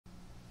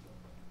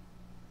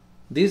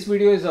This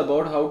video is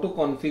about how to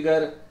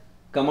configure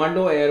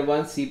COMMANDO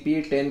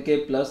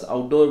AIR-WB5G-10K plus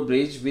outdoor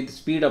bridge with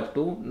speed up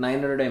to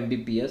 900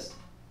 Mbps.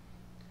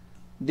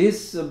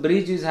 This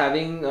bridge is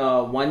having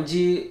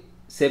 1G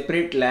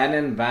separate LAN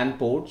and WAN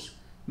ports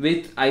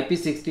with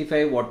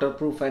IP65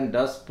 waterproof and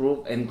dust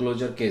proof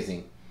enclosure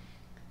casing.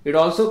 It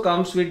also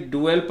comes with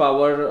dual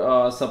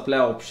power supply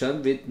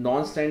option with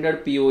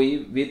non-standard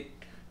POE with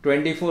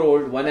 24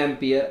 volt 1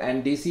 ampere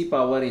and DC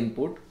power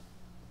input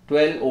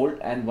 12 volt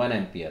and 1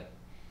 ampere.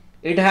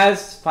 It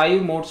has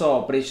 5 modes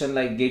of operation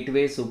like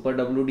gateway, Super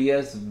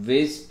WDS,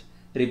 WISP,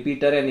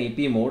 repeater and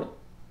AP mode.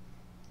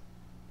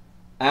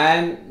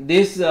 And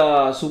this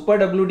Super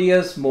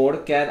WDS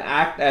mode can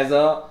act as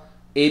a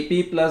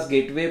AP plus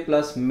gateway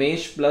plus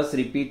mesh plus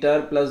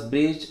repeater plus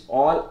bridge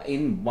all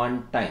in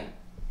one time.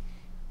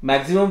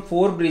 Maximum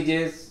 4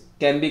 bridges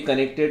can be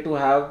connected to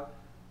have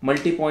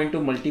multi-point to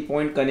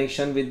multi-point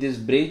connection with this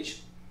bridge.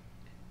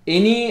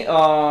 Any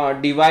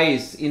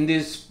device in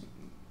this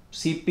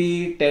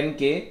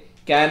CP10K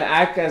can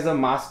act as a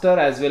master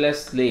as well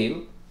as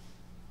slave.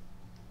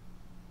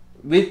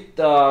 With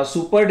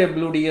Super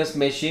WDS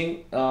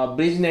meshing,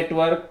 bridge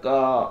network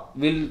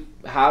will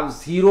have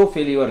 0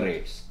 failure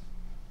rates.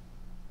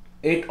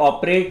 It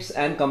operates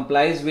and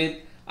complies with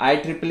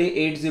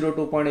IEEE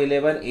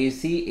 802.11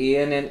 AC,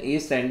 AN and A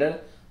standard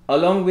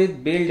along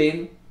with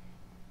built-in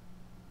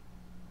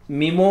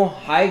MIMO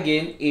high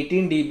gain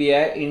 18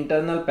 dBi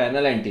internal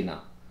panel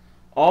antenna.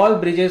 All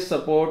bridges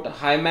support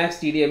HiMax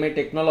TDMA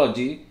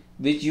technology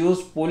which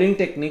use pooling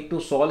technique to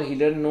solve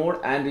hidden node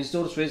and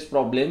resource waste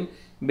problem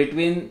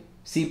between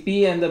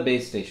CP and the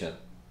base station.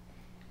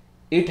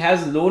 It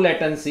has low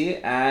latency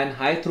and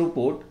high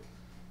throughput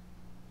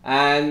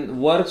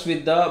and works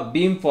with the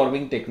beam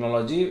forming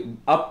technology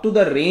up to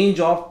the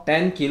range of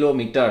 10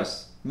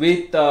 kilometers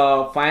with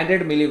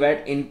 500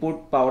 milliwatt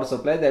input power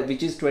supply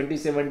which is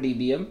 27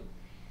 dBm.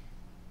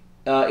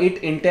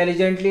 It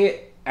intelligently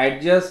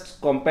adjusts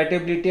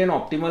compatibility and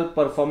optimal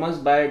performance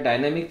by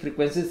dynamic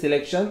frequency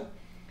selection,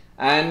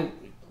 and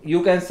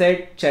you can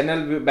set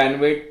channel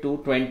bandwidth to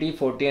 20,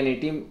 40 and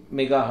 80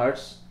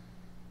 megahertz,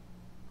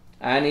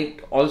 and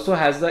it also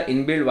has the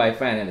inbuilt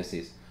Wi-Fi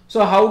analysis.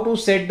 So how to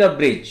set the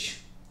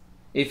bridge?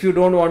 If you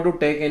don't want to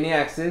take any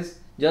access,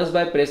 just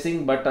by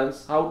pressing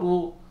buttons, how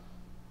to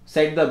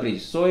set the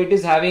bridge? So it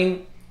is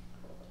having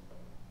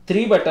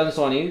 3 buttons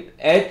on it,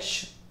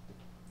 H,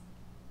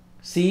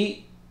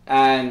 C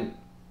and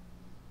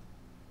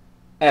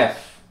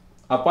F,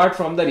 apart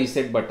from the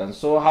reset button.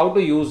 So how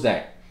to use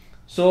that?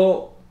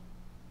 So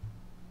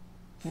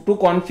to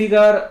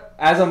configure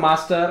as a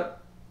master,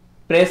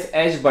 press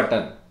H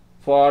button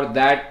for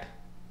that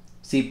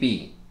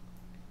CP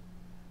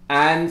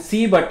and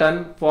C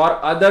button for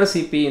other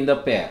CP in the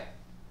pair.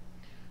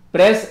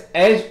 Press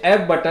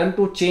F button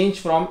to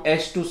change from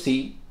H to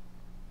C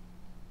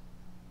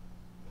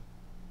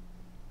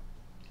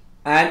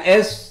and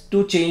S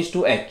to change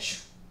to H.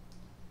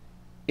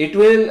 It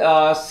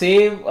will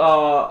save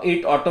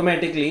it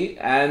automatically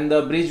and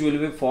the bridge will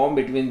be formed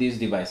between these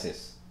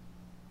devices.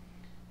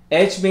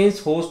 H means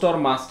host or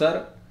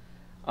master.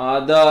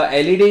 The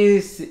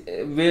LED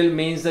will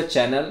means the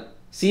channel.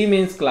 C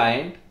means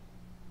client.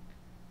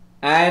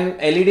 And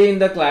LED in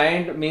the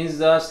client means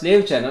the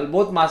slave channel.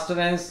 Both master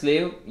and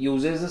slave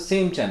uses the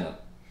same channel.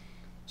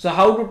 So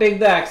how to take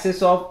the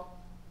access of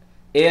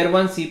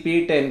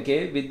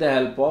AIR-WB5G-10K with the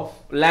help of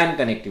LAN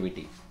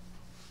connectivity?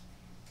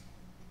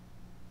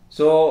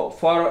 So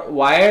for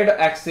wired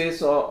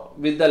access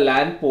with the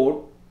LAN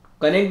port,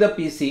 connect the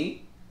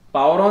PC,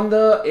 power on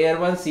the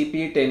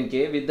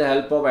AIR-WB5G-10K with the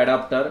help of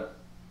adapter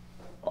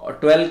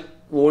 12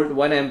 volt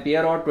 1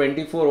 ampere or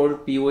 24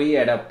 volt POE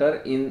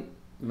adapter in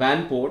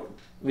WAN port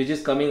which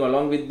is coming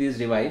along with this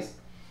device.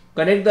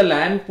 Connect the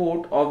LAN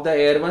port of the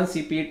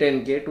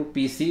AIR-WB5G-10K to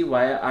PC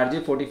via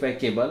RJ45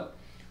 cable.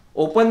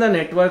 Open the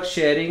network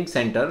sharing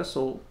center.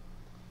 So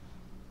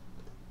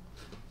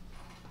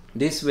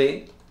this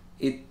way,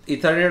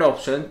 Ethernet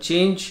option,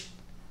 change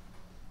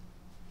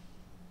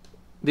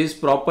these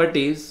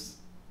properties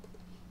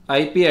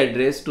IP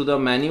address to the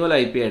manual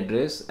IP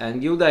address and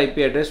give the IP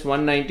address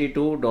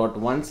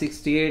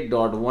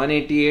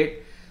 192.168.188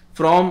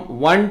 from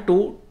 1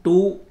 to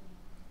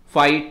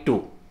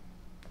 252.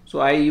 So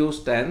I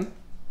used 10.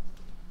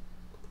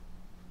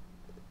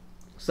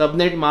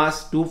 Subnet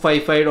mask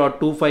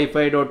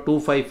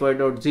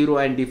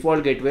 255.255.255.0 and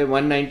default gateway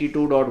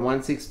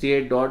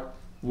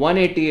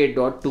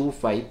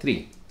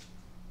 192.168.188.253.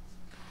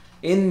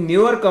 In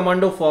newer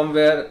Commando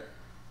firmware,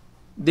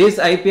 this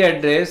IP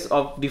address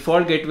of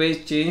default gateway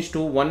is changed to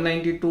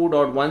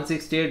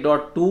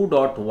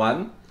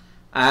 192.168.2.1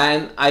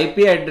 and IP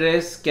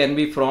address can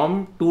be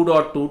from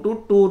 2.2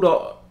 to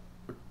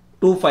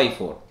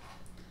 2.254.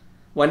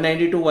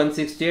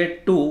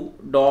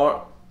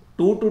 192.168.2.2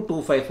 to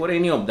 254,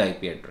 any of the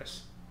IP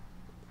address.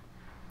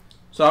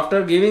 So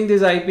after giving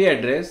this IP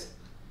address,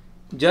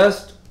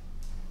 just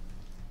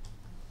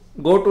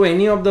go to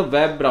any of the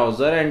web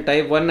browser and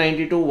type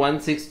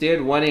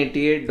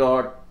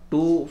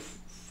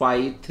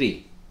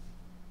 192.168.188.253.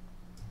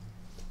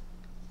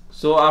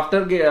 So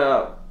after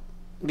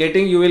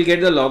getting, you will get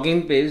the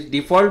login page.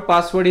 Default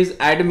password is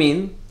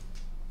admin,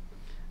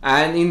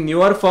 and in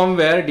newer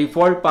firmware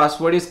default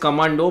password is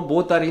commando.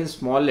 Both are in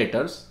small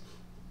letters.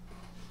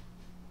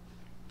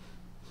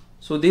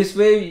 So this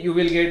way you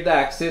will get the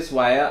access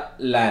via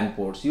LAN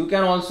ports. You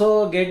can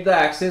also get the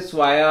access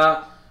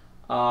via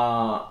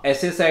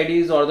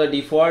SSIDs or the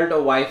default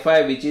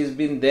Wi-Fi which has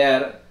been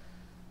there.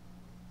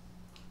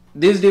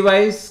 This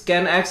device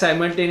can act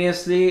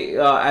simultaneously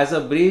as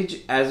a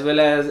bridge as well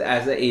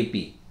as a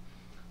AP.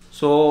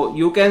 So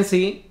you can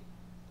see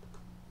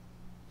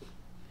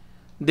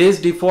this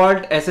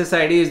default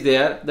SSID is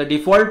there. The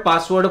default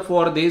password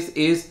for this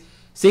is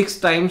 6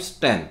 times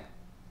 10.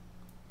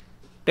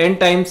 10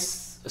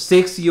 times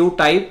 6 you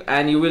type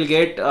and you will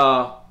get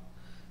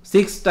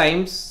 6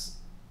 times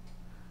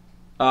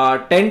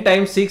 10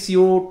 times 6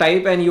 you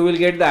type and you will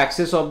get the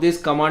access of this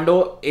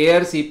commando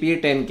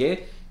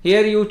AIR-CPE10K.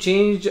 Here you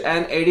change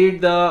and edit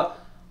the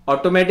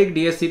automatic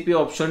DHCP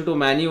option to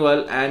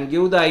manual and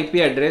give the IP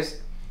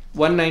address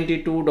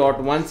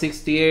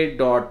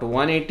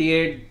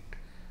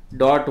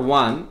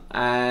 192.168.188.1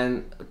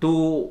 and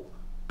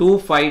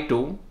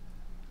 252.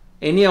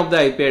 Any of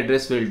the IP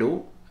address will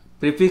do.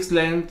 Prefix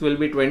length will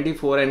be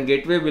 24 and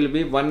gateway will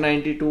be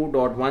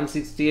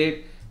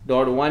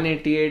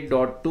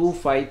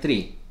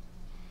 192.168.188.253.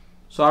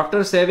 So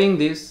after saving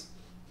this,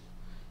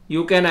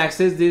 you can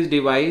access this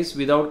device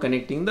without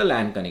connecting the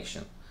LAN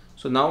connection.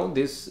 So now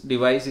this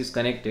device is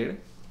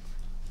connected.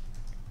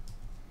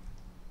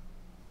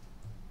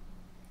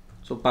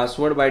 So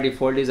password by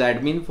default is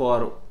admin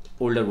for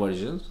older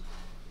versions.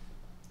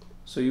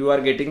 So you are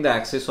getting the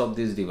access of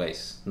this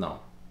device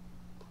now.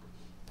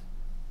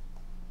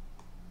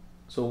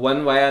 So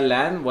one via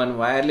LAN, one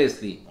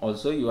wirelessly.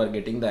 Also you are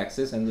getting the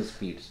access and the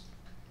speeds.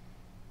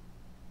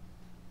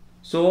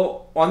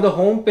 So on the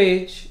home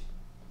page,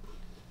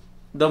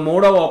 the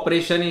mode of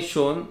operation is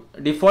shown.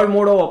 Default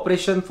mode of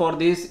operation for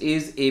this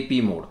is AP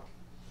mode.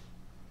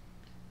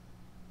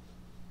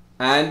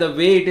 And the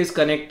way it is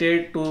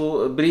connected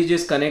to bridge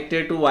is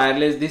connected to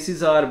wireless. This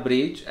is our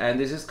bridge and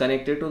this is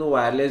connected to the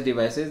wireless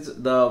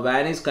devices. The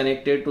WAN is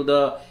connected to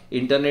the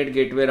internet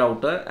gateway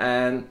router,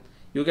 and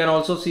you can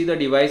also see the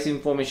device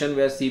information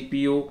where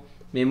CPU,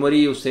 memory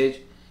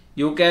usage.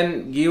 You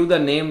can give the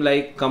name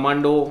like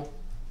commando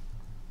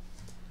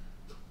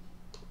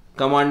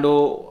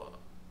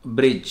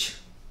bridge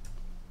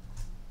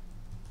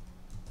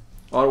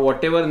or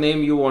whatever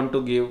name you want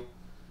to give.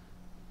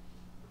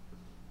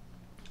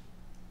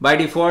 By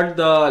default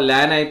the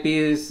LAN IP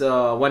is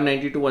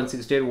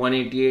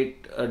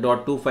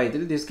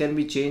 192.168.188.253. This can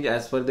be changed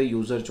as per the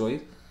user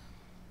choice.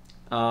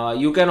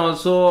 You can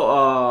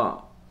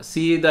also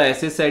see the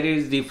SSID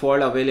is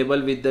default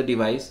available with the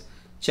device,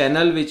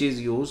 channel which is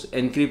used,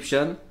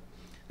 encryption,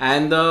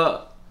 and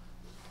the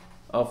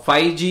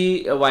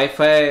 5G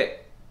Wi-Fi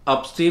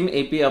upstream,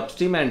 AP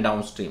upstream and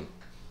downstream.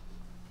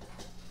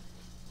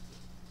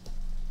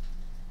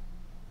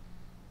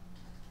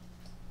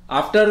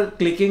 After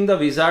clicking the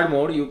wizard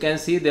mode, you can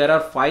see there are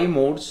 5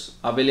 modes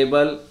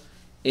available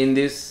in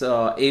this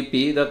AP.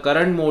 The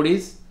current mode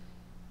is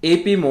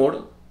AP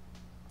mode.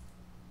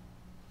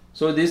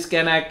 So this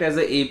can act as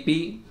a AP.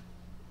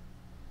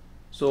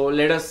 So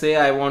let us say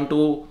I want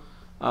to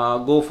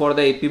go for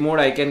the AP mode.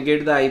 I can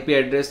get the IP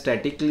address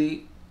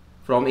statically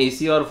from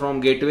AC or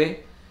from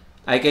gateway.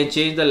 I can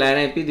change the LAN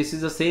IP. This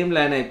is the same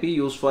LAN IP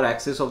used for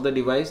access of the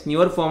device.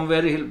 Newer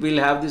firmware will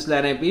have this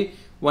LAN IP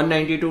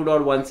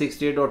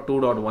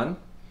 192.168.2.1.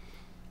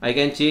 I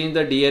can change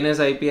the DNS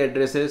IP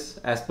addresses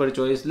as per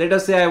choice. Let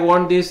us say I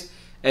want this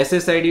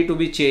SSID to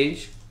be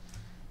changed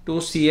to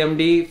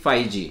CMD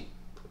 5G.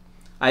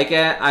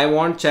 I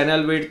want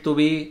channel width to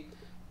be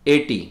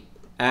 80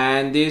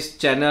 and this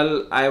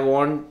channel I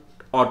want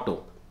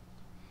auto.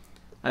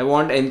 I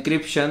want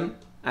encryption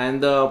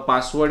and the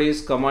password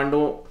is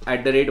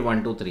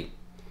commando@123,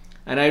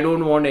 and I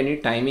don't want any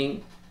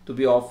timing to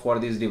be off for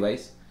this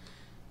device.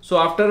 So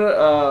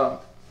after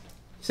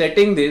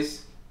setting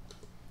this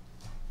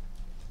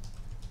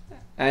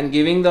and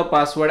giving the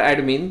password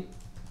admin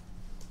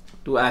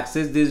to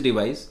access this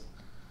device,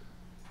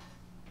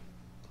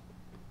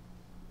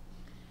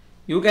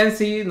 you can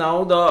see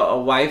now the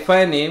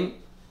Wi-Fi name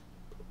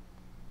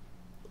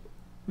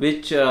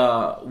which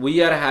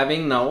we are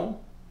having now.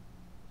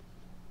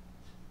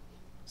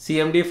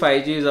 CMD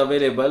 5G is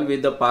available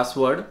with the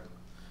password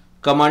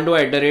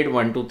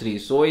commando@123.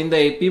 So in the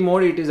AP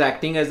mode it is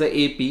acting as the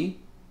AP.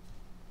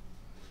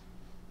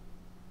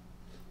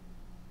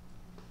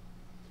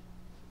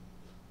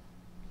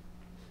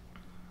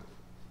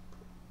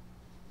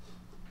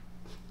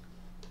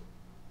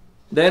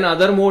 Then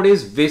other mode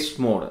is WISP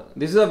mode.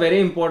 This is a very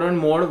important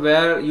mode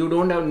where you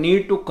don't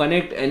need to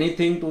connect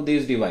anything to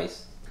this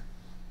device.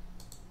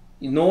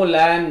 No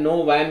LAN,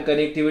 no WAN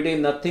connectivity,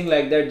 nothing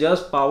like that.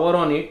 Just power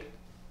on it.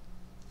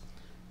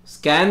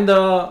 Scan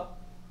the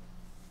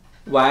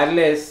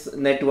wireless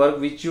network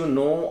which you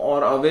know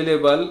are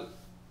available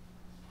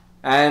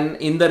and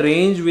in the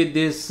range with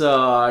this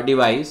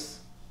device.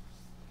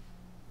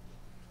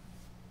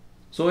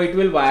 So it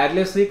will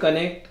wirelessly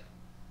connect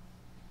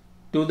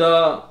to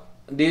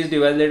this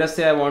device. Let us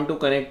say I want to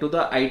connect to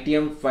the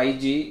ITM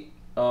 5G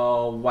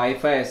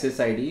Wi-Fi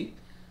SSID.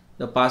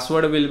 The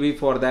password will be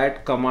for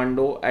that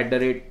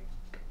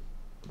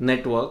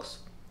commando@networks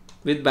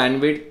with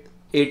bandwidth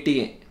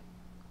 80.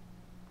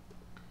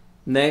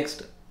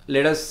 Next,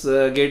 let us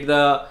get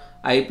the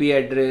IP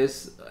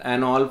address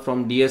and all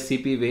from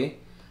DHCP way.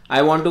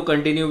 I want to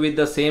continue with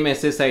the same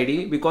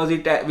SSID because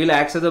it will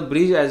act as a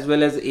bridge as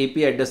well as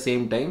AP at the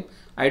same time.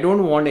 I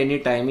don't want any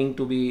timing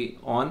to be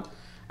on,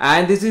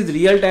 and this is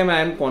real time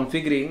I am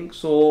configuring,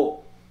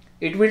 so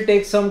it will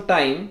take some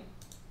time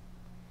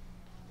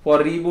for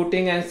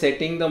rebooting and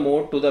setting the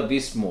mode to the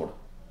WISP mode.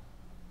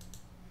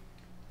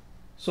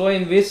 So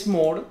in WISP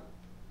mode,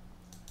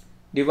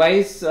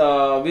 device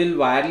will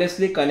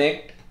wirelessly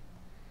connect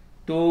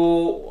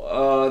to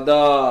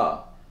the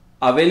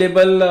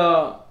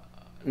available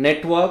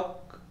network,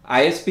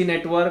 ISP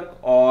network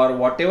or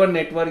whatever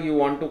network you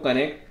want to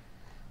connect,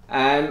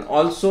 and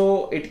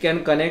also it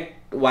can connect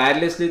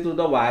wirelessly to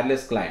the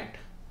wireless client.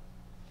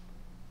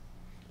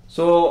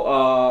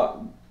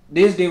 So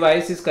this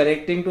device is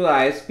connecting to the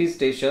ISP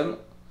station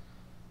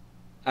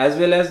as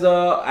well as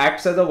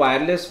acts as a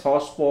wireless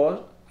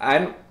hotspot,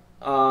 and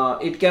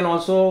it can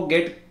also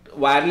get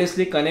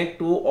wirelessly connect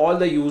to all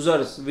the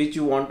users which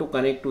you want to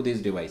connect to this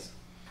device.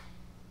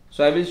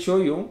 So I will show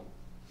you.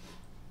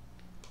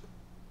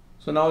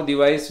 So now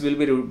device will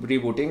be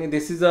rebooting.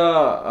 This is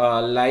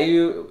a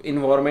live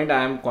environment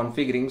I am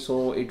configuring,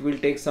 so it will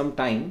take some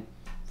time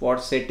for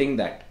setting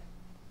that.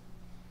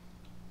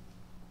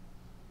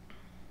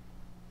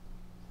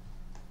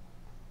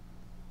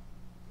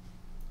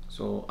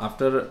 So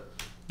after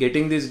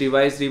getting this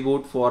device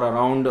reboot for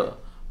around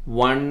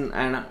 1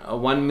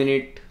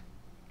 minute,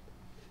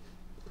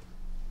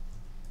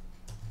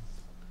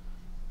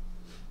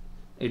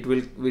 it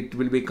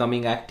will be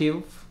coming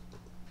active.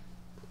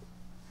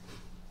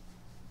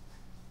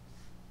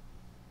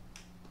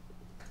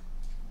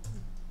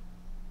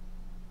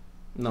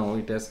 Now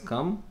it has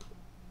come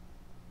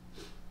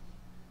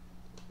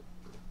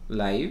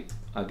live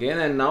again,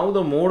 and now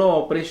the mode of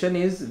operation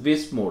is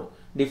WISP mode.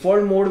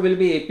 Default mode will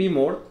be AP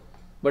mode,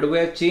 but we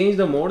have changed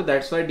the mode.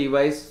 That's why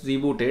device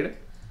rebooted,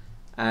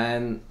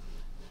 and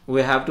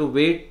we have to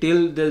wait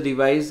till the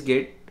device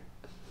get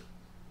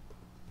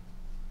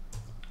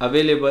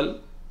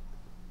available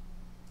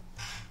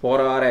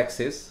for our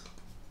access.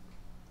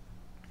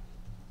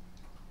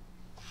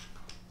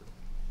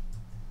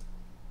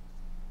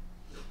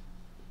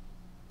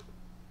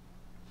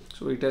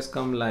 So it has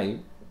come live.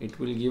 It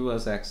will give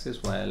us access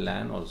via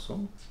LAN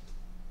also.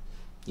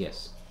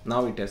 Yes,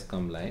 now it has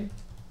come live.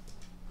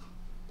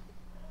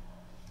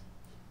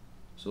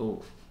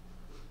 So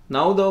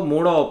now the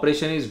mode of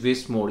operation is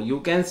WISP mode.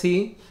 You can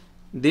see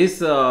this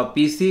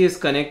PC is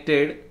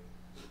connected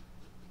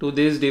to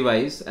this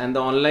device and the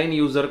online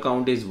user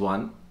count is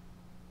 1.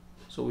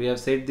 So we have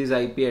set this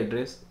IP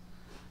address,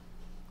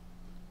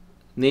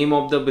 name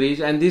of the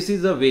bridge, and this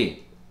is the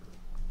way.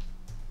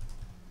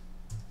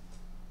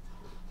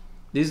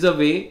 This is the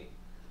way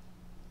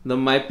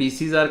my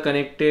PCs are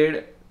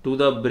connected to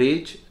the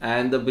bridge,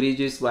 and the bridge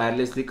is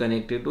wirelessly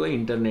connected to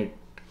internet.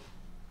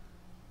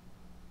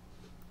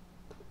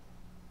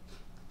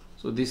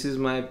 So this is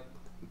my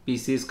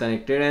PC is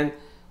connected, and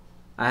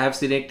I have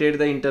selected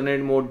the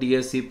internet mode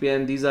DHCP,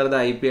 and these are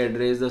the IP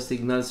address, the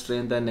signal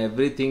strength, and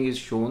everything is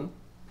shown.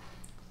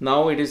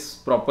 Now it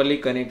is properly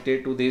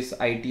connected to this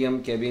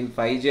ITM cabin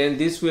 5G, and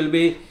this will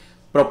be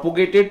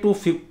propagated to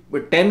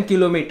 10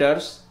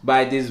 kilometers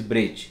by this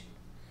bridge.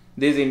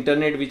 This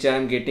internet which I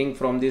am getting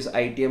from this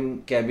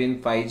ITM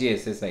cabin 5G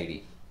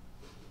SSID.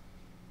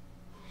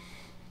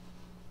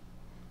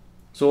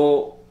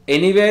 So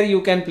anywhere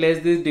you can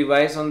place this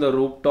device on the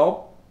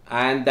rooftop,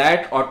 and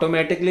that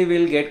automatically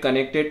will get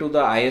connected to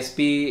the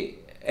ISP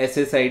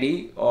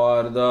SSID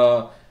or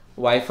the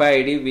Wi-Fi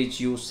ID which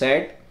you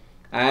set,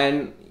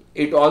 and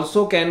it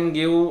also can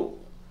give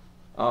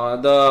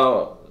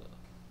the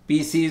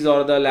PCs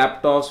or the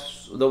laptops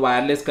the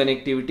wireless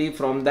connectivity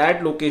from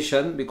that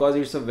location, because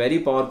it's a very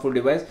powerful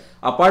device.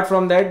 Apart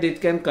from that,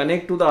 it can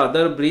connect to the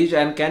other bridge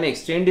and can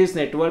extend this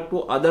network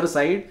to other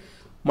side,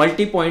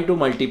 multi-point to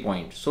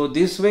multi-point. So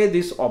this way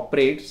this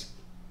operates.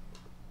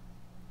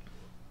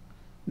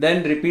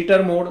 Then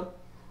repeater mode,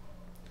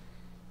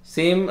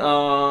 same,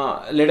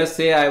 let us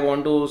say I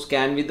want to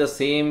scan with the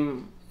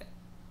same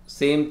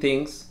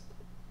things.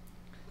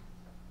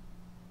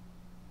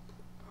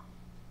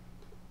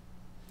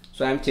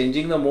 So I am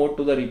changing the mode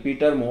to the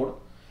repeater mode.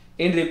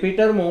 In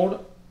repeater mode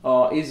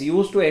is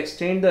used to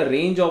extend the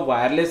range of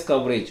wireless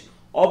coverage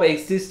of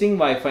existing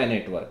Wi-Fi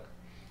network.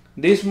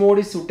 This mode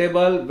is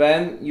suitable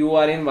when you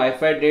are in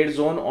Wi-Fi dead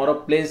zone or a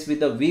place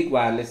with a weak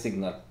wireless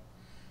signal,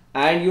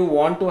 and you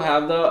want to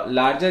have the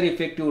larger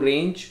effective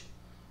range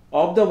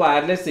of the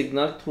wireless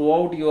signal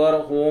throughout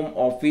your home,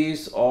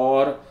 office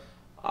or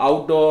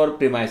outdoor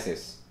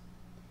premises.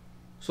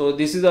 So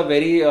this is a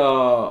very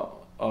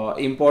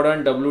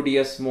important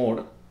WDS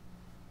mode.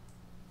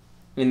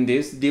 in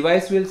this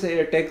device will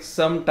say take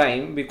some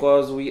time,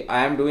 because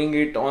I am doing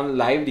it on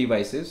live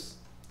devices.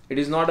 It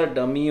is not a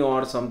dummy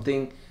or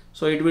something,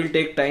 so it will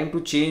take time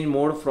to change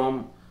mode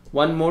from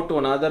one mode to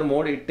another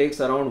mode. It takes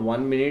around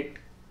 1 minute.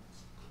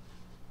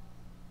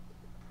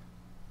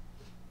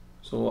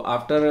 So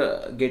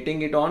after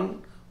getting it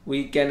on,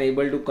 we can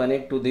able to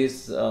connect to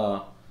this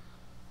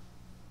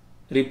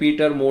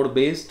repeater mode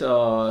based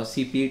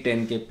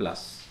CPE10K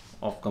plus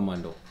of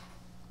Commando.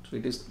 So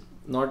it is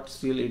not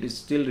still, it is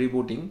still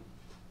rebooting.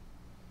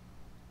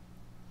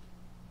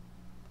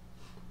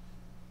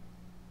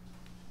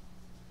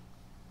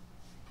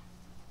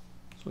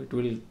 So it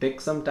will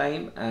take some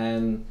time,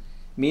 and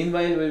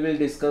meanwhile we will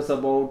discuss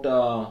about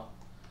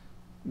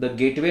the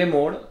gateway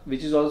mode,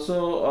 which is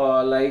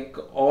also like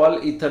all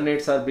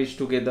Ethernets are bridged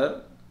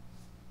together,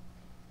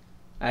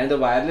 and the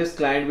wireless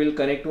client will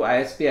connect to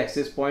ISP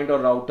access point or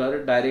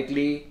router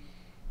directly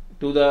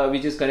to the,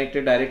 which is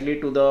connected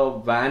directly to the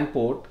WAN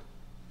port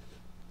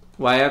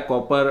via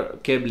copper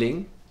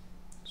cabling.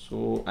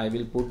 So I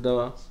will put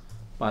the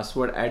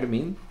password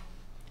admin.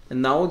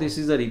 And now this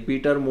is a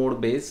repeater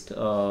mode based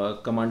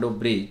Commando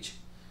bridge.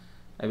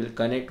 I will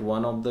connect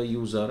one of the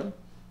user,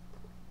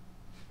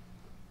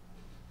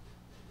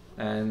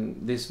 and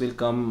this will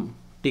come,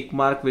 tick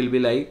mark will be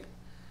like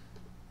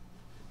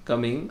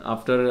coming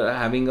after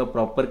having a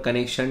proper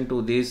connection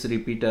to this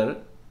repeater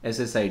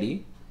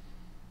SSID.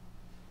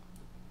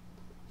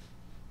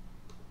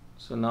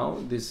 So now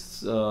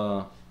this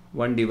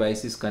one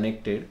device is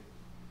connected.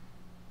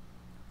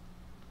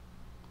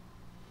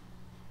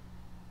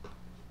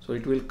 So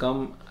it will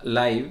come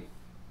live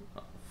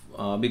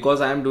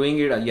because I am doing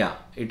it. Yeah,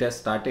 it has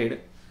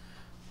started.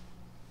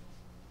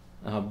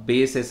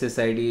 Base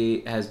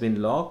SSID has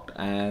been locked,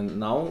 and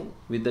now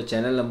with the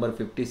channel number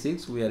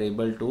 56 we are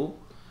able to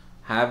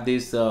have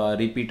this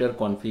repeater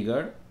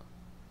configured,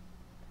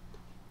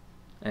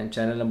 and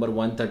channel number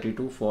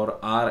 132 for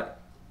our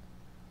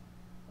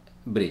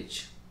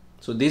bridge.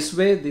 So this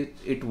way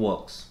it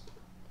works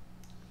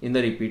in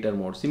the repeater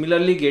mode.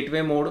 Similarly,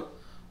 gateway mode,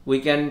 we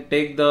can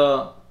take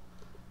the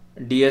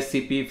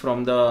DSCP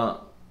from the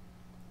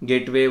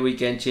gateway, we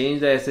can change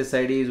the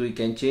SSIDs, we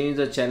can change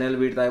the channel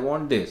width. I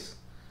want this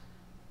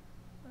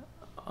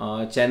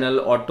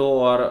channel auto,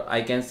 or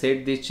I can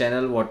set this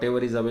channel whatever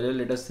is available.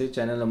 Let us say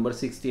channel number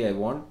 60 I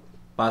want.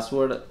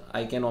 Password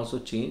I can also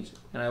change,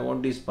 and I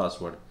want this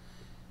password.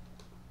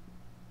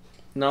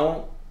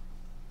 Now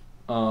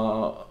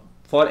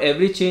for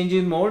every change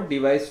in mode,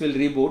 device will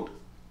reboot.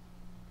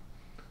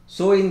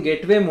 So in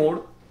gateway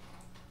mode,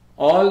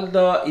 all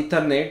the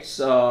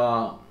Ethernets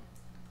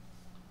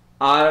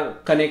are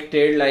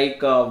connected,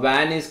 like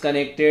WAN is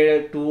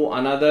connected to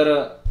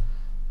another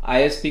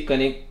ISP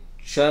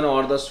connection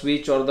or the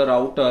switch or the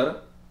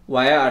router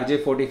via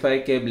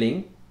RJ45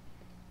 cabling,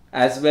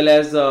 as well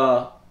as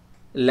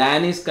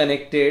LAN is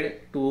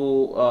connected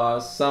to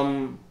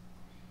some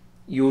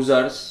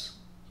users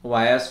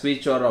via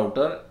switch or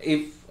router.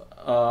 If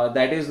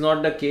that is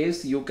not the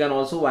case, you can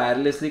also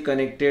wirelessly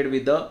connect it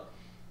with the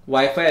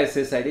Wi-Fi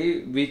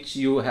SSID which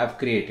you have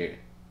created.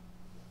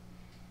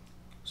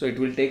 So it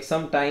will take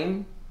some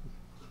time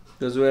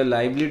because we are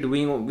lively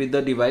doing with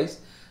the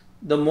device.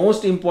 The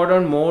most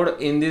important mode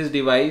in this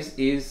device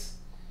is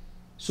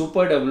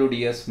Super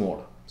WDS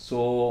mode.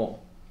 So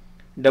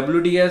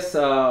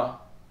WDS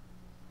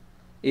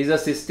is a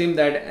system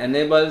that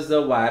enables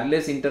the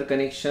wireless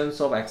interconnections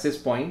of access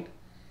point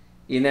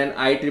in an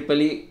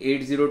IEEE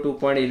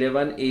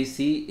 802.11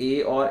 AC,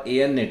 A or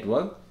AN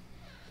network.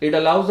 It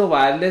allows the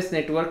wireless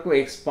network to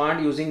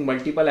expand using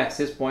multiple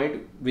access points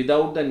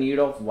without the need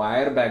of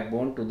wire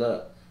backbone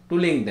to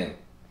link them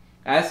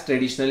as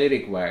traditionally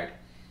required.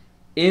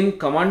 In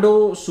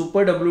Commando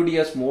Super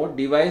WDS mode,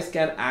 device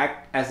can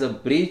act as a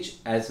bridge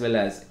as well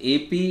as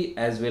AP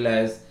as well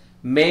as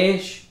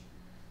mesh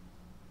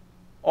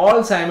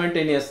all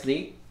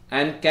simultaneously,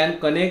 and can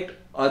connect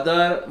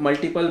other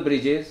multiple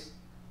bridges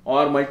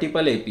or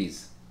multiple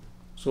APs.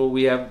 So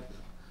we have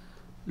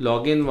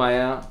login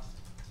via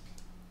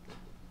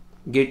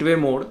gateway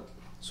mode.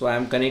 So I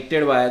am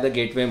connected via the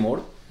gateway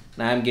mode.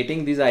 Now I am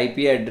getting this IP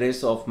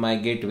address of my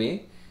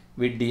gateway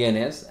with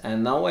DNS,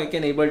 and now I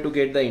can able to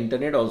get the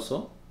internet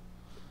also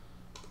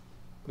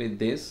with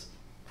this.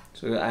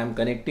 So I am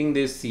connecting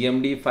this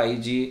CMD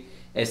 5G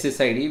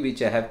SSID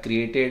which I have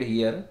created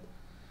here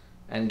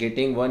and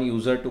getting one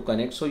user to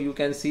connect. So you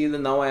can see that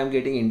now I am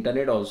getting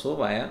internet also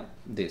via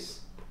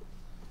this.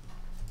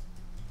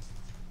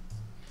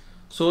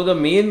 So the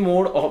main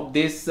mode of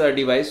this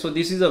device, so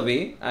this is a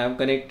way I am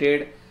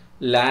connected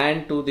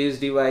LAN to this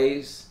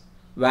device,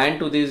 WAN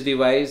to this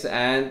device,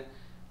 and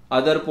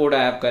other port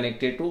I have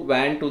connected to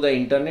WAN to the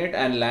internet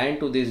and LAN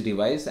to this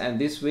device, and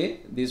this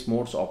way these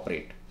modes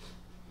operate.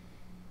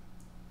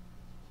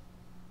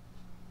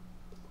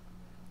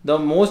 The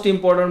most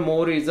important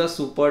mode is the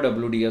Super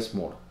WDS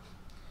mode.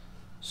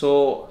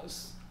 So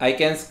I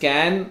can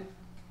scan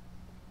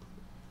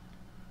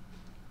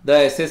the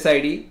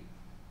SSID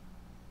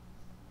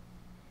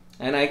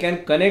and I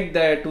can connect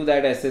that to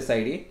that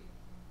SSID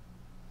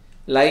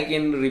like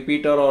in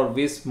repeater or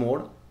WISP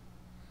mode.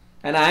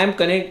 and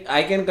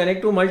I can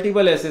connect to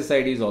multiple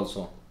SSIDs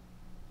also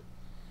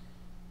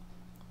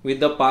with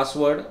the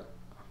password.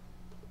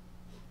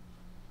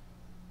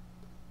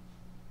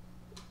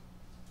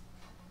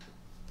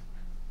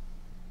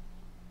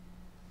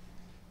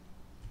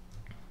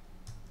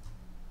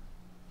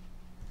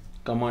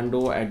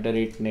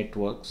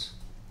 commando@networks.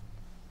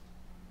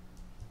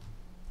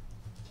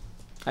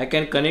 I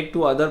can connect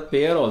to other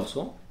pair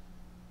also.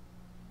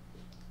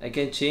 I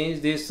can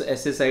change this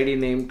SSID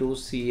name to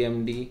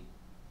CMD,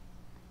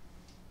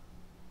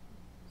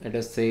 let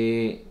us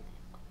say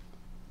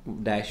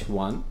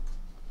 -1.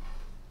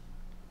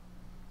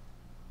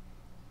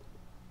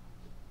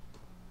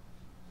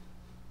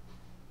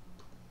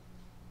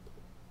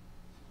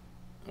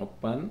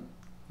 Open,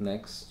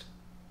 next.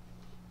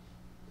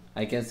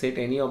 I can set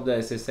any of the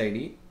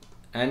SSID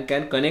and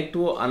can connect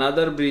to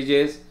another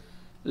bridges,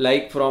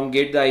 like from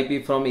get the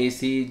IP from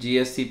AC,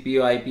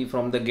 GSCPO IP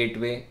from the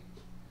gateway.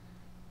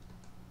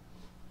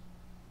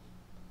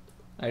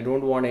 I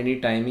don't want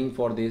any timing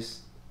for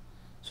this.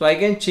 So I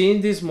can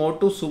change this mode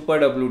to Super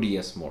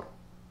WDS mode.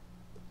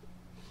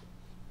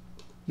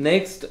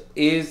 Next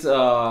is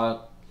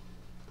how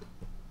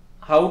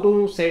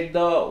to set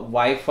the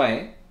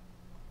Wi-Fi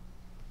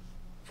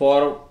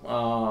for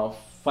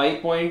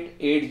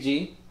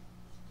 5.8G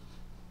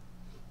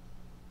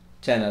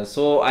channel.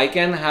 So I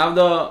can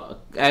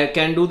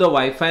do the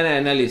Wi-Fi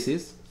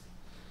analysis.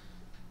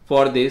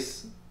 For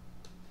this,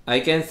 I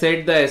can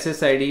set the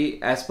SSID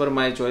as per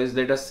my choice.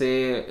 Let us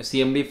say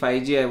CMD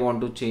 5G I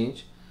want to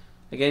change.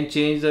 I can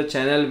change the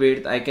channel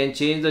width. I can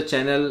change the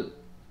channel.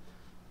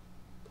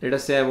 Let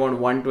us say I want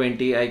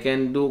 120. I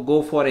can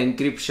go for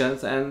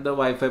encryptions and the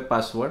Wi-Fi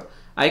password.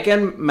 I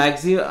can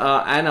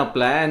and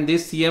apply, and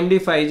this CMD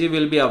 5G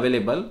will be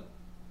available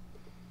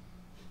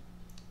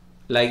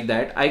like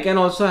that. I can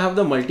also have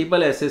the multiple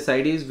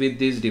SSIDs with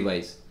this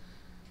device.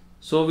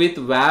 So with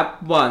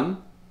WAP1,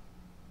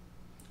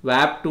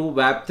 WAP2,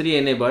 WAP3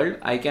 enabled,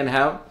 I can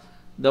have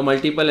the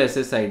multiple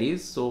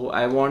SSIDs. So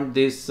I want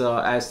this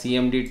as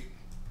CMD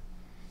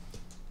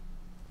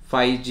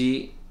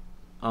 5G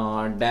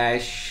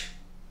 -2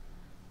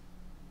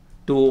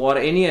 or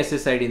any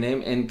SSID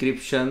name,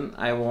 encryption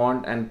I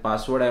want, and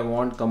password I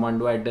want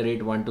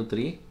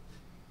commando@123.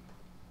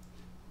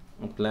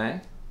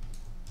 Apply.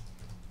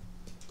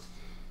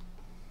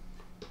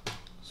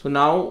 So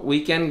now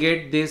we can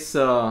get this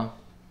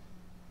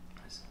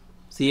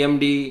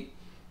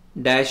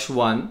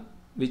CMD-1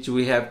 which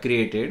we have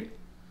created,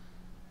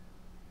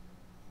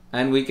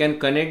 and we can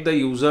connect the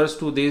users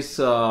to this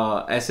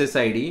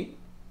SSID.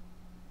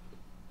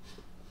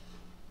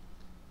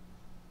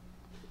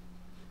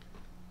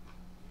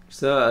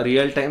 It's a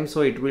real time,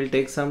 so it will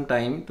take some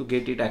time to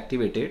get it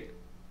activated.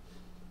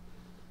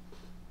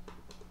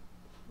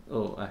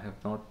 Oh, I have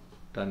not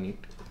done it.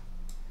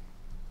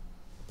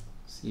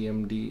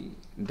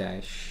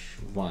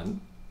 CMD-1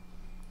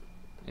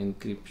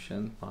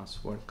 encryption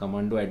password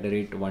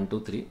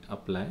commando@123.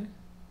 Apply.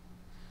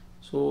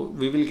 So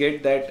we will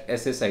get that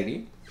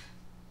SSID.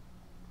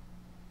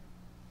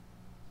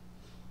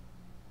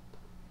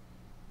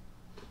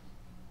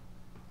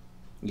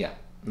 Yeah,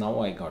 now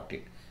I got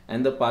it,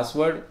 and the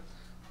password.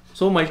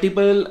 So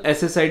multiple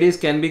SSIDs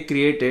can be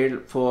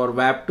created. For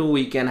WAP2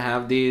 we can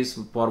have this,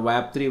 for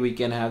WAP3 we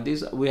can have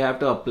this. We have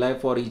to apply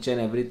for each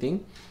and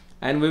everything,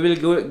 and we will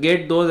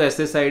get those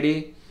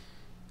SSID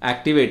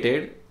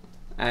activated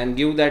and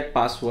give that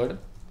password.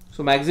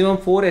 So maximum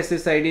 4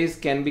 SSIDs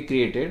can be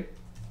created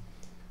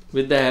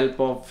with the help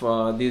of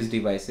these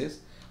devices.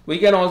 We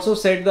can also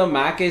set the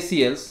MAC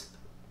ACLs,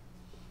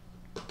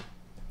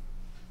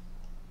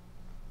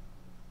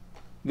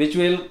 which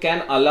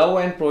can allow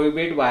and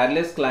prohibit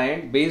wireless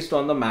client based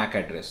on the MAC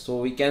address. So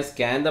we can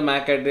scan the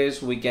MAC address,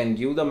 we can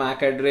give the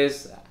MAC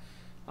address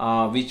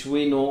which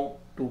we know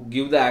to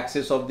give the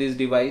access of this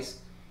device,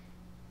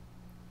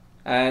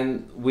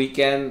 and we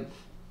can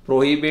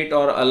prohibit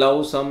or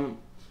allow some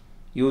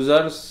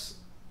users,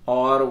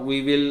 or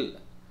we will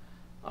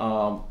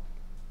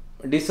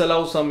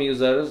disallow some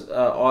users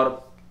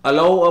or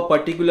allow a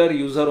particular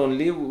user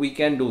only. We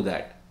can do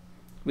that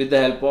with the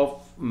help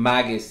of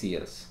MAC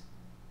ACLs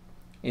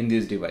in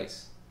this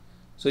device.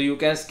 So you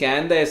can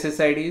scan the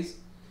SSIDs,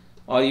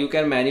 or you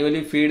can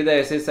manually feed the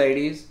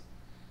SSIDs,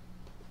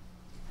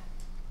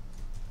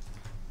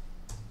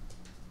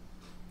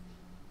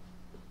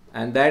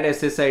 and that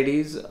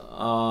SSIDs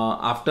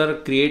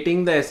after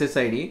creating the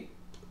SSID,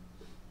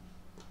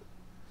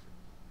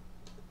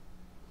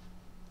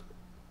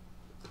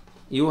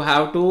 you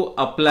have to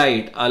apply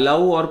it,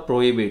 allow or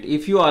prohibit.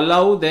 If you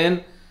allow,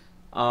 then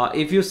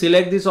if you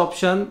select this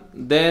option,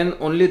 then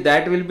only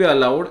that will be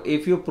allowed.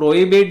 If you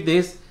prohibit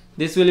this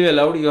will be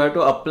allowed. You have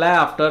to apply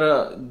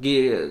after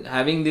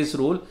having this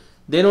rule,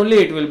 then only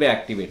it will be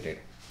activated.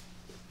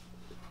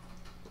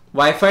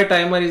 Wi-Fi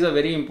timer is a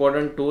very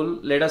important tool.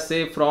 Let us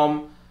say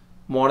from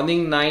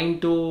morning 9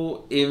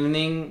 to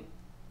evening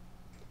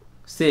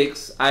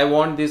 6, I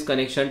want this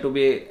connection to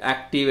be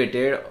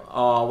activated,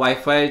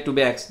 Wi-Fi to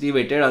be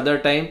activated. Other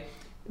time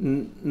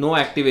no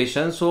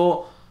activation.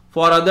 So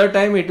for other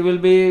time it will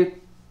be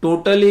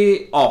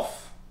totally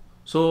off.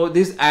 So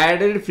this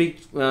added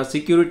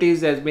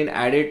securities has been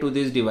added to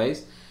this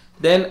device.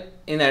 Then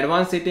in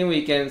advanced setting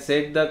we can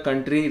set the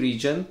country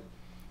region,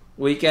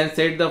 we can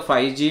set the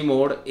 5G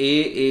mode,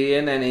 A,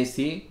 AN and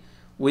AC.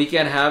 We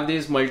can have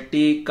this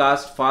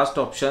multicast fast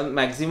option,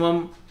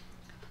 maximum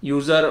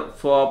user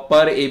for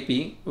per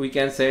AP we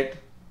can set.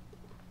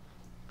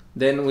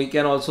 Then we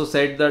can also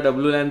set the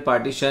WLAN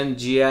partition,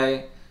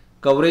 GI,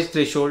 coverage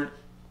threshold.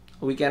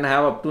 We can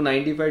have up to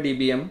 95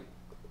 dBm,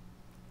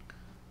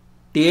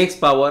 TX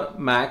power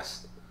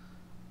max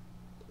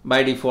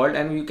by default,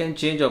 and you can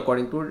change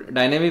according to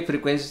dynamic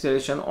frequency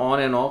selection on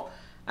and off.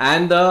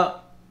 And the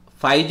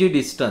 5G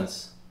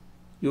distance,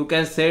 you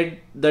can set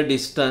the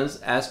distance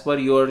as per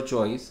your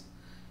choice.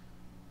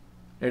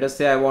 Let us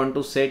say I want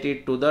to set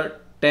it to the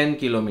 10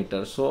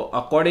 kilometers. So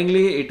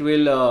accordingly it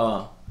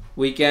will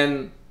we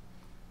can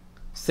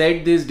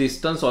set this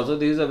distance also.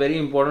 This is a very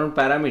important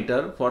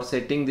parameter for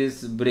setting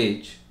this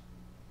bridge.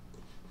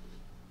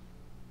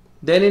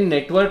 Then in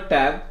network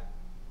tab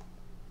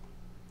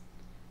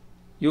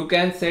you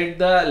can set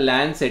the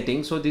LAN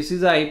setting. So this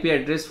is the IP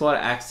address for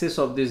access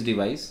of this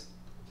device.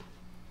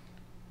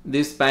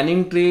 This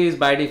spanning tree is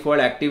by default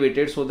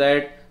activated so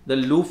that the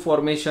loop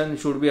formation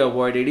should be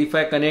avoided. If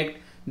I connect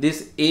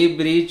this A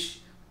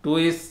bridge to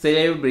a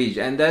slave bridge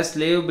and the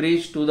slave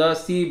bridge to the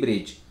C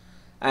bridge,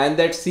 and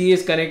that C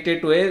is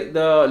connected to A,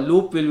 the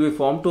loop will be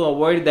formed. To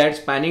avoid that,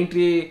 spanning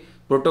tree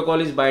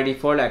protocol is by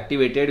default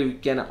activated. You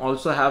can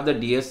also have the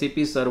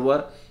DHCP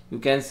server. You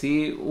can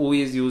see who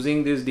is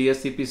using these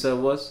DHCP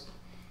servers.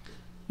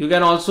 You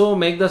can also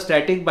make the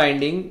static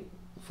binding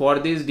for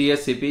this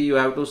DHCP. You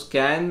have to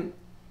scan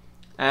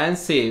and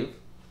save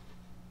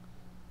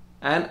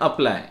and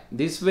apply.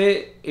 This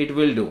way it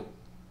will do.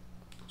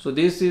 So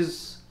this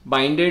is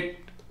binded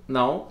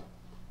now.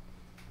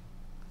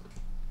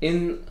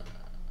 In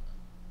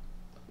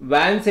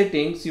WAN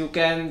settings, you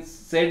can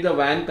set the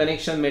WAN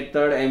connection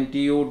method,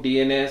 MTU,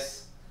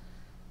 DNS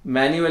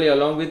manually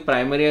along with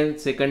primary and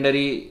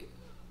secondary.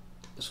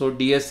 So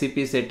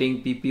DHCP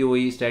setting,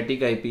 PPOE,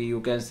 static IP,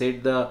 you can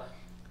set the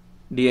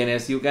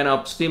DNS. You can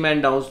upstream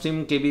and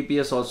downstream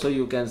kbps also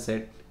you can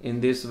set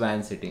in this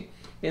WAN setting.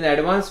 In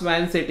advanced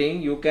WAN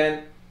setting, you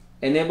can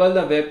enable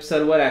the web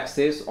server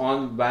access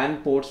on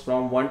WAN ports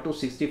from 1 to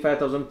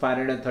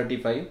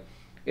 65,535.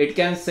 It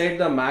can set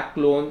the MAC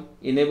clone,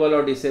 enable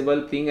or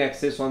disable ping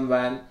access on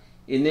WAN,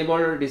 enable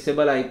or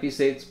disable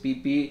IPsec,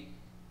 PP,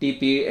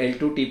 TP,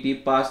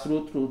 L2TP pass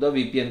through the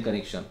VPN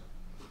connection.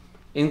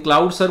 In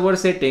cloud server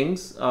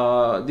settings,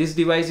 this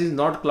device is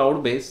not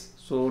cloud based,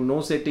 so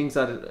no settings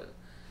are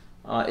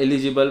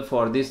eligible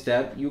for this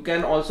tab. You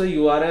can also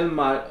URL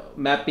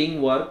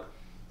mapping work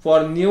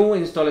for new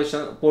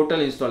installation, portal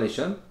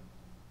installation.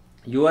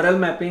 URL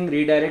mapping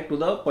redirect to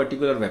the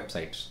particular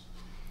websites.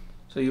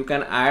 So you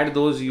can add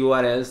those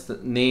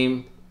URLs,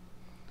 name,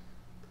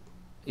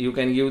 you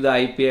can give the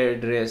IP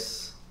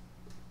address,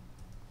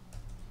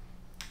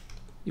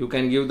 you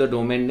can give the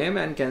domain name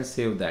and can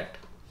save that.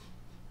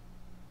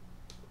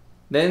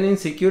 Then in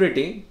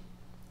security,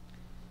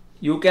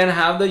 you can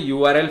have the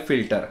URL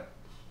filter.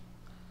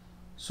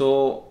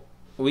 So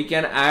we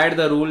can add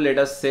the rule, let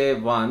us say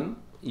one,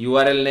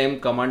 URL name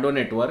Commando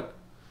network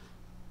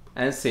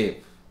and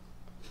save.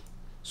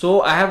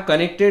 So I have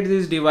connected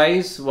this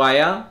device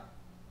via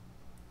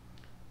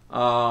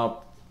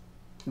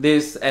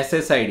this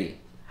SSID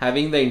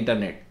having the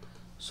internet.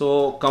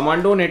 So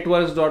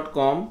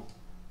commandonetworks.com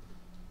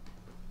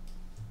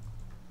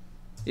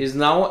is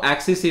now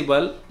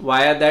accessible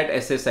via that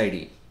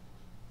SSID.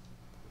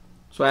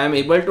 So I am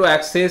able to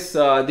access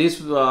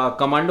this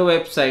Commando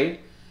website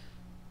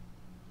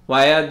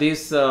via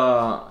this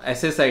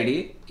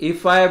SSID.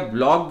 If I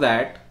block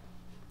that,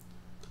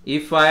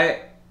 if I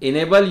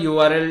enable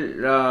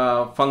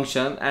URL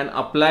function and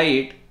apply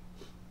it,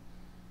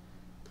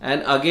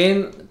 and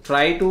again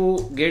try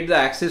to get the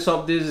access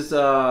of this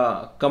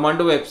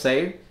Commando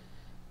website,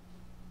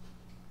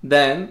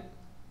 then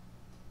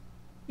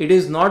it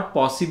is not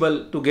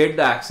possible to get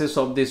the access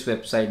of this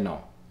website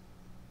now,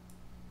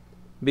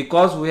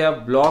 because we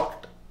have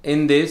blocked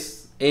in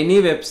this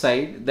any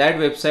website. That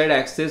website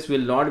access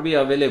will not be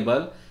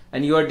available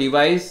and your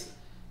device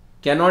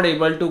cannot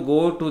able to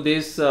go to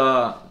this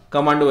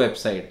Commando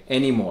website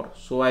anymore.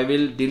 So I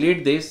will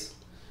delete this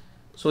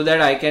so that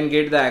I can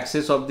get the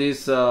access of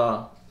this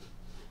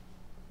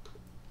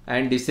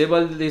and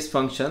disable this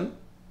function,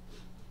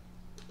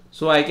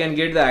 so I can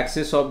get the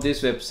access of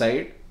this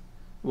website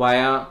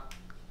via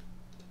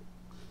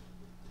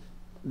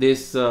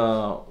this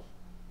SSID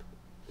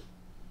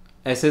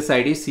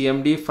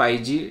CMD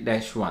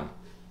 5G-1.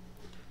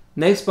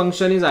 Next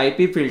function is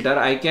IP filter.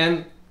 I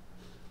can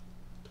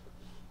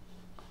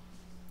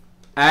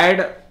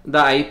add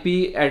the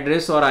IP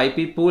address or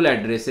IP pool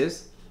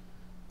addresses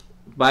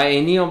by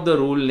any of the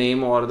rule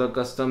name or the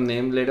custom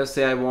name. Let us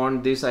say I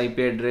want this IP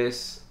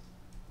address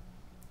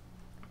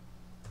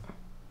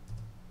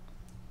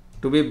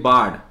to be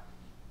barred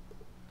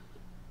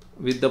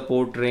with the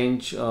port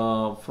range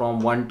from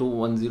 1 to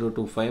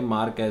 1025,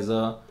 mark as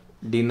a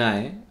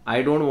deny.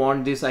 I don't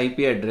want this IP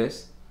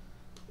address,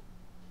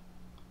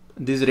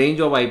 this range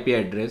of IP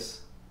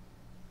address.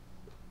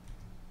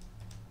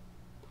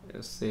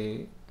 Let's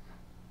say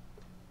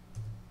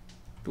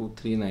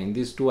 239.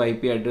 These two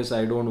IP address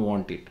I don't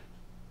want it.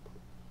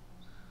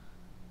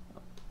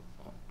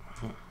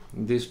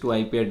 These two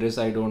IP address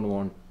I don't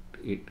want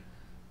it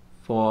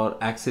for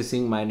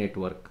accessing my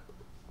network.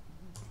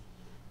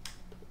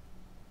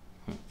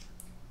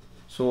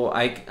 So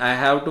I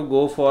have to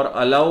go for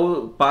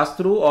allow pass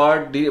through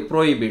or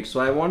prohibit. So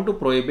I want to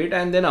prohibit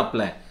and then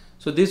apply.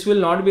 So this will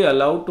not be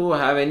allowed to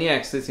have any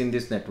access in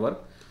this network.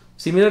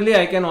 Similarly,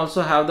 I can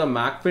also have the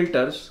MAC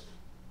filters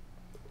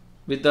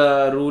with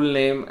the rule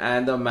name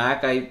and the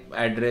MAC IP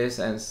address,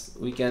 and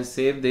we can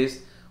save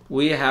this.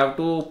 We have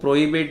to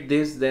prohibit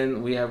this,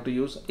 then we have to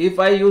use, if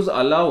I use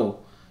allow,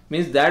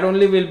 means that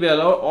only will be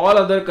allowed, all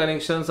other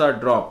connections are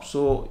dropped.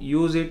 So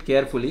use it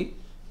carefully.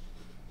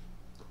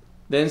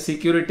 Then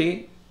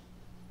security,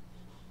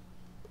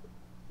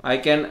 I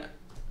can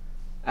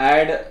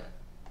add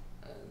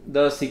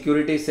the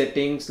security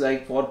settings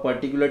like for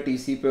particular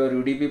TCP or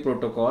UDP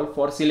protocol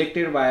for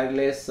selected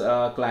wireless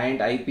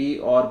client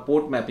IP or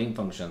port mapping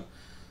function.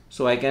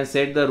 So I can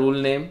set the rule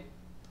name,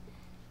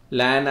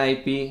 LAN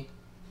IP.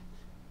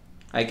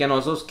 I can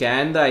also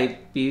scan the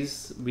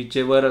IPs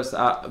whichever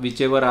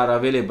are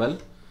available.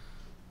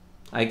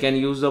 I can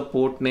use the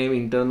port name,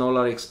 internal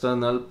or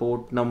external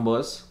port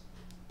numbers.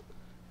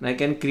 And I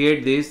can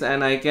create this,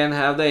 and I can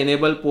have the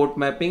enable port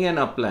mapping and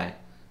apply.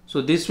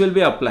 So this will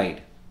be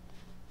applied.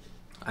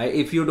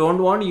 If you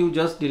don't want, you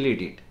just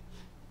delete it.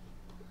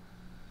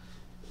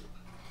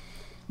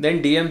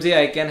 Then DMZ,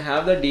 I can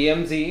have the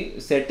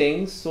DMZ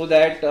settings so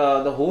that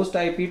the host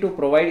IP to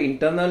provide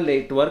internal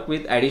network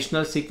with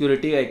additional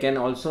security. I can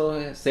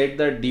also set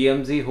the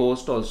DMZ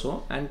host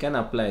also and can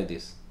apply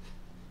this.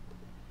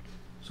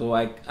 So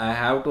I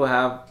have to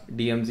have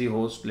DMZ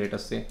host, let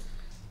us say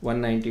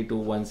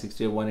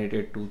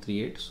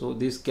 192.168.188.238. So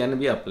this can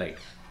be applied.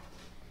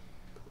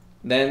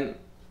 Then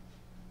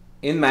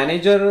in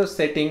manager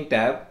setting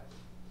tab,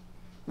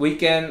 we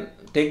can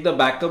take the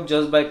backup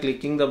just by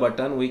clicking the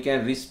button. We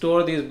can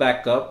restore this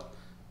backup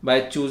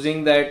by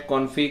choosing that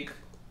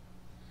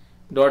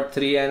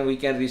config.3, and we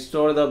can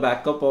restore the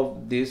backup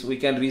of this. We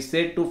can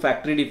reset to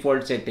factory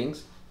default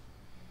settings.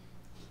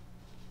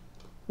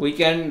 We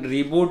can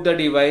reboot the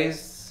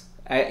device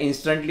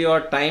instantly,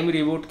 or time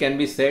reboot can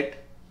be set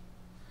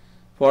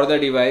for the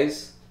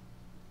device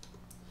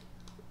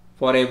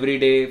for every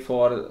day.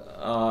 For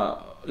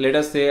let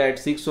us say at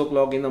 6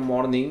 o'clock in the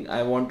morning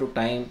I want to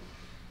time.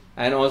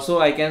 And also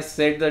I can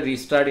set the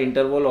restart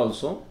interval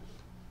also.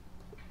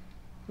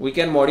 We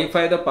can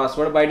modify the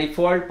password. By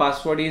default,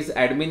 password is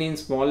admin in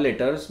small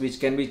letters, which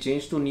can be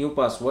changed to new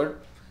password.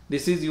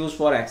 This is used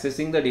for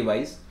accessing the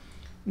device.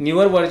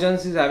 Newer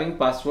versions is having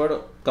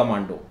password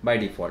commando by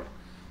default.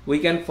 We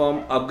can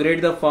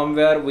upgrade the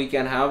firmware. We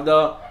can have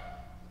the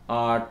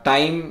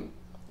time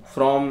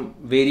from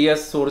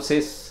various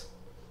sources.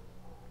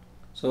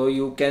 So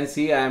you can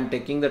see I am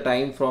taking the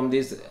time from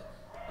this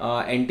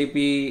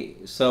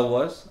NTP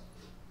servers.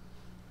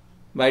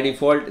 By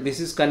default, this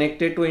is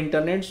connected to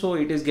internet, so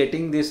it is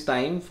getting this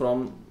time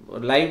from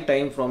live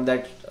time from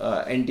that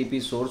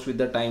NTP source with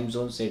the time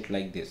zone set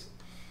like this.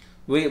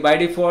 By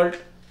default,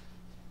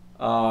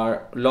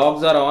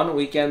 logs are on.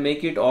 We can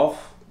make it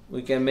off.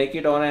 We can make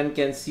it on and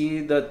can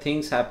see the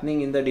things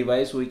happening in the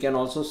device. We can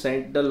also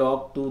send the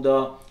log to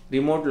the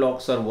remote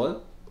log server.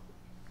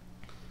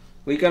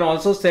 We can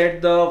also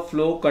set the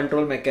flow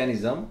control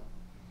mechanism.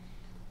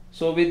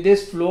 So with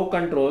this flow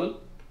control,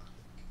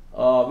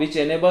 which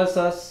enables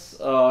us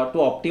to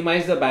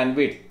optimize the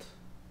bandwidth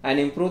and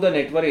improve the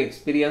network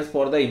experience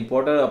for the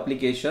important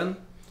application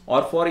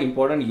or for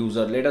important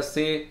user. Let us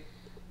say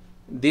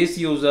this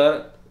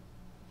user,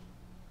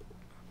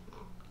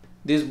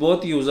 these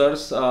both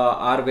users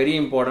are very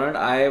important.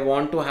 I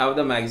want to have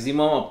the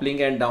maximum uplink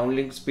and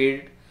downlink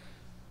speed,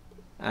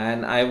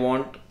 and I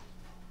want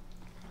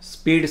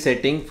speed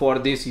setting for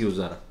this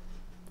user.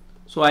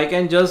 So I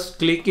can just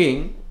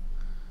clicking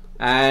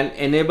and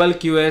enable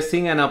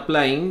QoSing and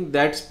applying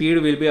that speed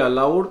will be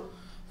allowed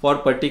for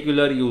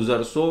particular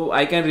user. So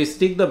I can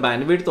restrict the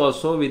bandwidth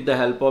also with the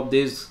help of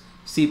this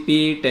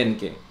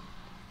CPE10K.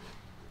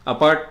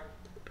 Apart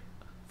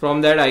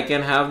from that, I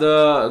can have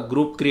the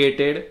group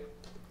created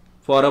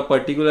for a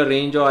particular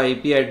range of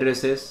IP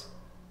addresses,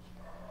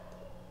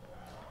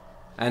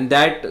 and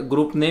that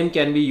group name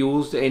can be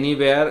used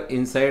anywhere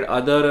inside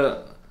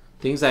other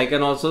things. I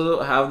can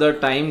also have the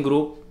time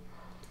group.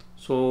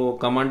 So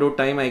commando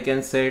time I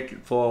can set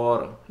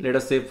for, let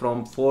us say,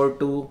 from 4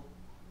 to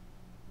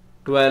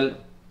 12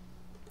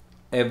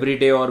 every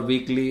day or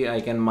weekly. I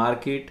can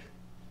mark it,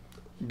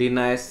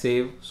 deny,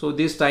 save. So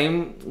this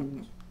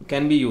time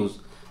can be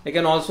used. I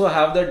can also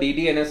have the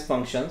DDNS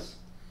functions,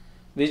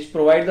 which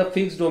provide the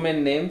fixed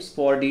domain names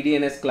for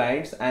DDNS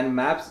clients and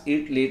maps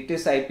its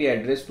latest IP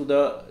address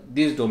to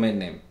this domain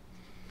name.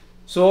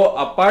 So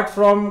apart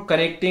from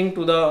connecting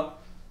to the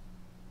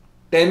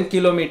 10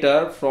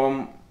 kilometer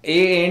from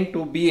A end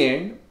to B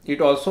end,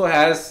 It also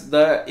has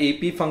the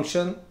AP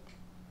function,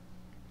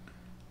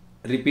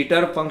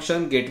 repeater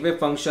function, gateway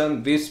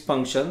function, WISP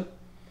function,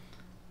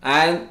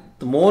 and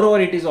moreover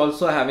it is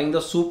also having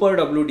the Super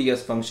WDS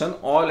function,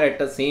 all at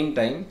the same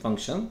time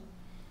function,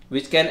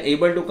 which can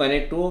able to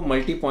connect to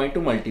multi-point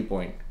to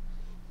multi-point.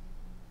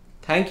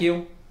 Thank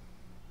you.